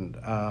important.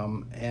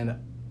 And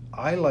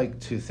I like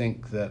to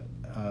think that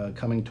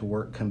coming to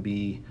work can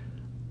be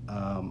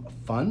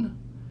fun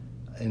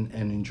and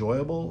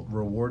enjoyable,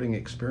 rewarding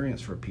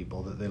experience for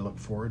people that they look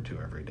forward to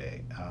every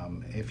day.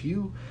 If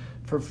you,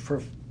 for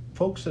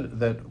folks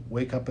that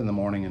wake up in the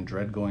morning and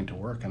dread going to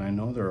work, and I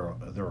know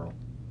there are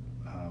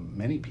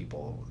many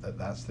people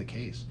that's the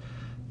case,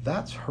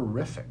 that's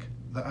horrific.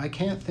 I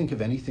can't think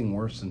of anything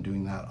worse than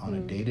doing that on a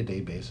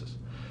day-to-day basis,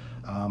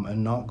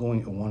 and not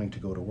wanting to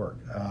go to work,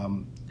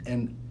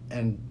 and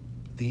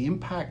the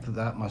impact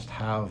that must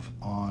have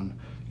on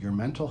your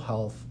mental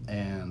health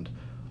and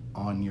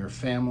on your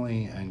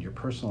family and your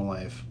personal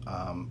life,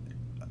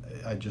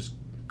 I just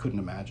couldn't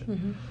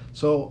imagine.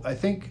 So I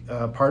think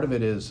part of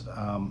it is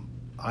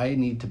I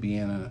need to be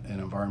in an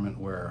environment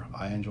where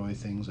I enjoy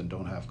things and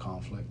don't have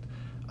conflict.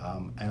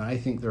 And I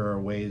think there are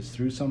ways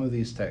through some of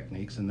these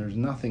techniques, and there's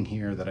nothing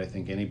here that I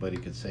think anybody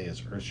could say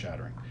is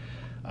earth-shattering.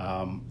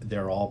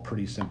 They're all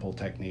pretty simple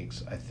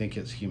techniques. I think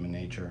it's human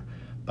nature.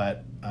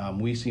 But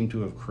we seem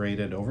to have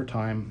created over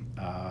time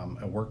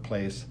a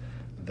workplace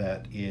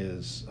that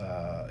is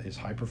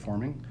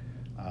high-performing,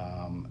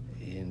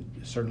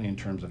 certainly in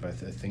terms of, I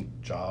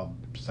think, job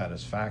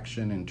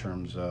satisfaction, in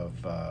terms of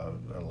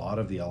a lot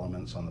of the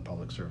elements on the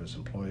Public Service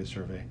Employee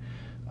Survey.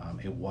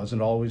 It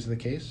wasn't always the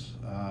case.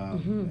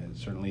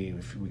 Certainly,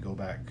 if we go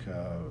back,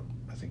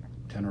 I think,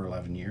 10 or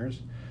 11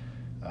 years,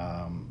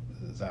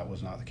 that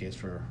was not the case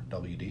for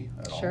WD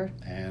at all.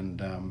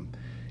 And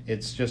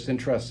it's just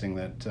interesting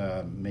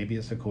that maybe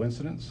it's a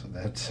coincidence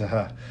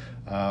that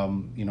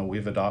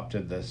we've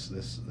adopted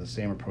the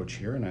same approach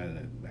here,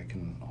 and I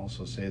can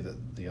also say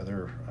that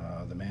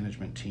the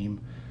management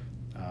team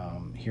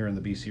here in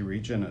the BC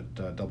region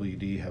at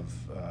WD have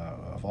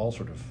all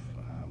sort of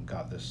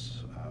got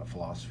this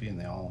philosophy, and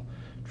they all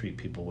treat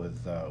people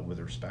with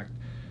respect,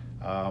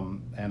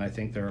 and I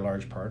think they're a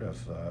large part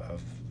of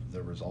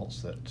the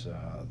results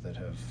that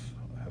have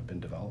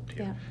been developed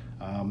here.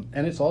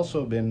 And it's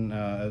also been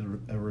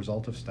a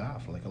result of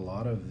staff. Like, a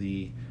lot of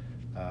the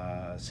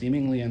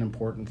seemingly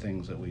unimportant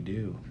things that we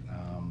do,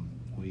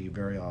 we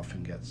very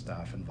often get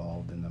staff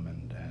involved in them, and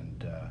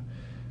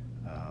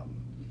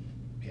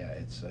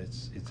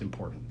it's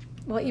important.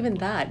 Well, even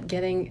that,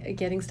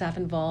 getting staff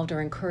involved or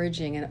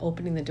encouraging and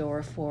opening the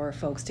door for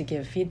folks to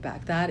give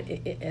feedback, that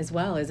as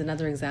well is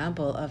another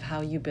example of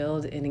how you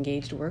build an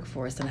engaged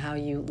workforce and how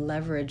you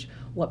leverage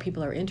what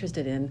people are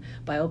interested in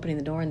by opening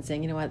the door and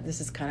saying, you know what,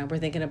 this is we're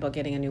thinking about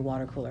getting a new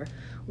water cooler.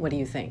 What do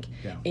you think?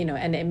 Yeah.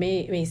 And it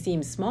may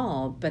seem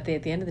small, but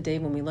at the end of the day,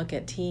 when we look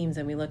at teams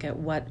and we look at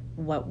what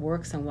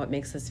works and what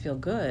makes us feel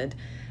good,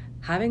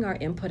 having our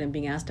input and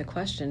being asked a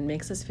question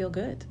makes us feel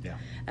good. Yeah.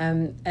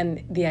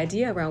 And the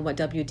idea around what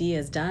WD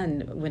has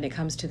done when it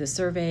comes to the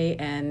survey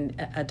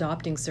and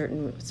adopting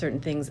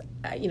certain things,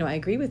 I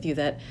agree with you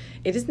that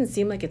it doesn't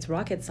seem like it's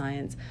rocket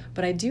science,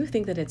 but I do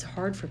think that it's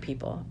hard for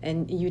people.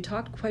 And you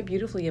talked quite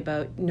beautifully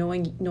about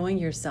knowing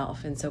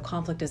yourself, and so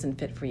conflict doesn't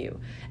fit for you.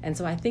 And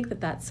so I think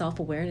that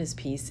self-awareness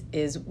piece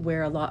is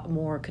where a lot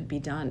more could be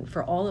done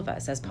for all of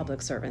us as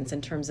public servants,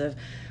 in terms of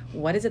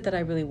what is it that I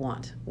really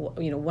want?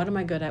 What am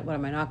I good at? What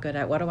am I not good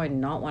at? What do I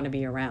not want to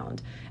be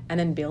around? And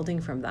then building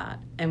from that.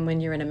 And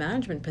when you're in a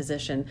management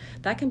position,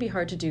 that can be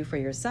hard to do for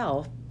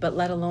yourself, but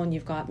let alone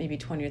you've got maybe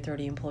 20 or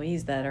 30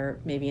 employees that are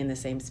maybe in the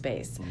same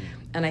space.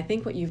 And I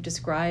think what you've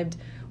described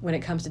when it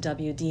comes to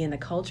WD and the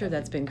culture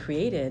that's been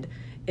created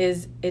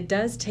is it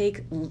does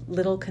take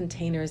little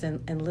containers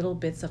and little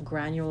bits of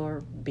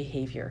granular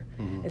behavior.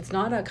 It's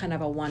not a kind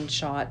of a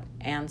one-shot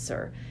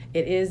answer.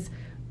 It is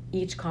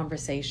each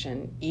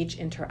conversation, each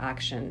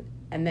interaction.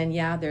 And then,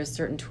 there's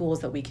certain tools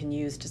that we can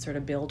use to sort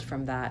of build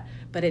from that.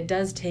 But it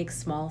does take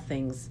small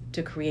things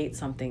to create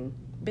something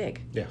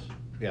big. Yes.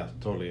 Yeah,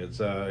 totally.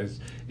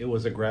 It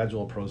was a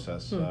gradual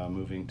process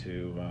moving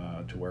to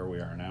where we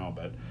are now.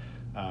 But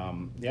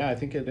I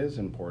think it is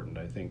important.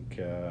 I think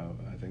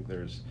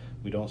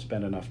we don't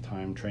spend enough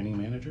time training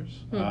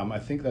managers. I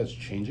think that's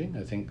changing.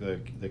 I think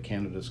the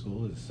Canada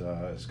School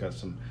has got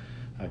some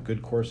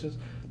good courses,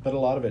 but a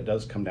lot of it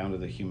does come down to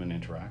the human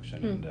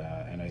interaction.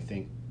 And I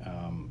think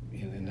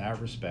in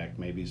that respect,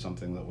 maybe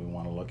something that we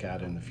want to look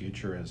at in the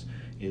future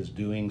is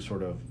doing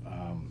sort of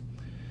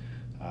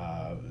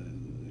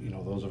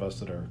those of us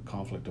that are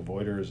conflict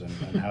avoiders and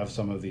have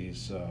some of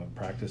these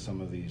practice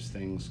some of these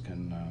things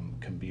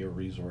can be a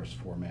resource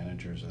for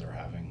managers that are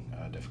having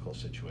difficult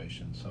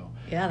situations. So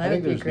that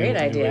would be a great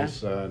idea.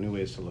 New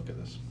ways to look at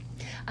this.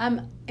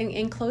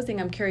 In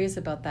closing, I'm curious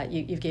about that.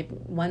 You gave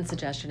one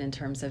suggestion in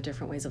terms of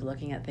different ways of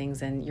looking at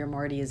things, and your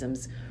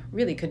Martiysms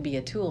really could be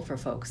a tool for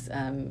folks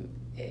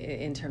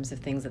in terms of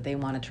things that they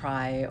want to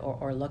try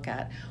or look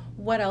at.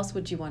 What else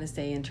would you want to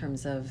say in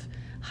terms of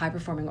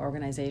high-performing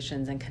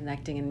organizations and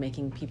connecting and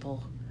making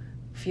people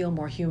feel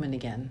more human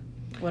again?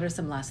 What are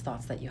some last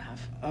thoughts that you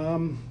have?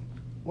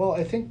 Well,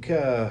 I think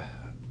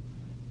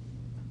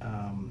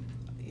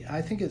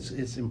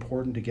it's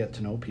important to get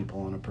to know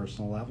people on a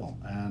personal level,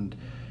 and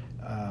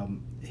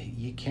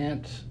you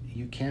can't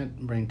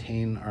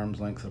maintain arm's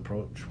length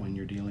approach when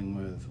you're dealing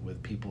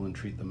with people and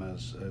treat them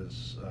as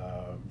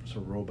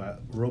sort of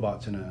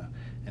robots in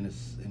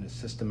a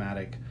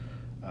systematic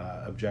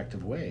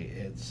objective way.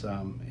 It's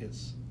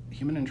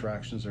human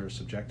interactions are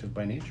subjective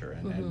by nature,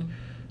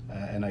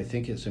 and I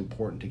think it's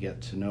important to get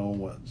to know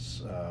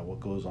what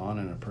goes on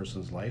in a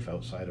person's life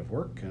outside of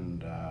work,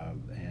 and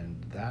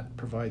that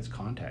provides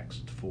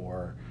context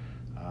for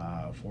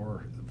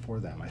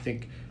them. I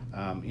think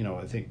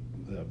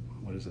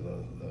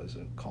is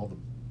it called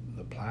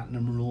the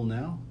platinum rule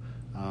now?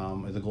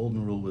 The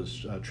golden rule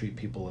was treat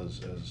people as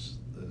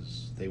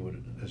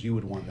you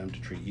would want them to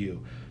treat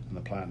you, and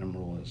the platinum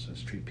rule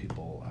is treat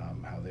people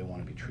how they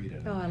want to be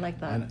treated. Oh, I like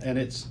that. And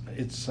it's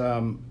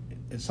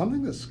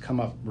something that's come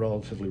up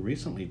relatively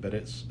recently, but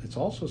it's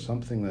also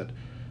something that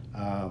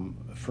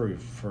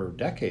for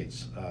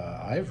decades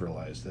I've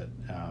realized that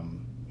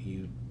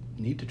you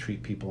need to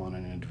treat people on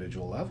an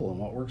individual level, and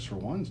what works for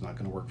one is not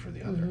going to work for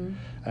the other.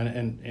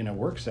 And in a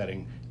work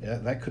setting,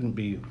 that couldn't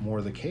be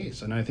more the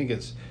case. And I think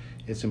it's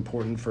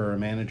important for a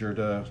manager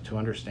to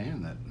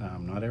understand that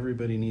not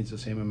everybody needs the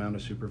same amount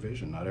of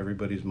supervision. Not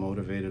everybody's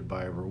motivated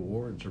by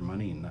rewards or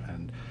money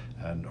and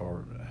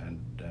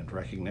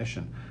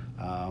recognition.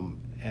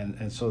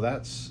 And so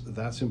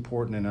that's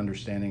important in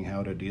understanding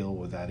how to deal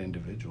with that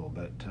individual.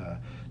 But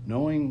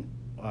knowing,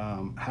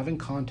 having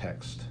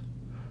context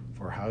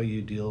for how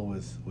you deal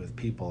with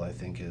people, I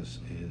think is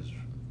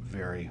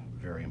very,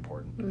 very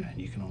important. And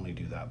you can only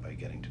do that by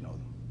getting to know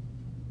them.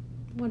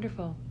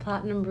 Wonderful.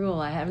 Platinum rule.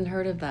 I haven't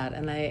heard of that,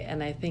 and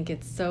I think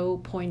it's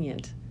so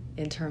poignant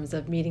in terms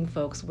of meeting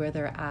folks where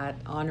they're at,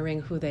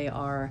 honoring who they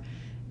are,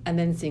 and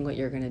then seeing what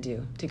you're going to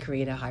do to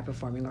create a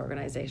high-performing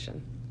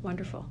organization.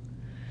 Wonderful.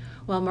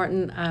 Well,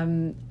 Martin,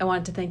 I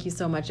wanted to thank you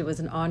so much. It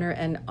was an honor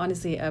and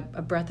honestly a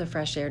breath of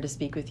fresh air to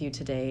speak with you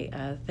today.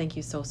 Thank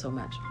you so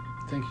much.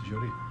 Thank you,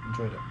 Jody.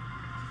 Enjoyed it.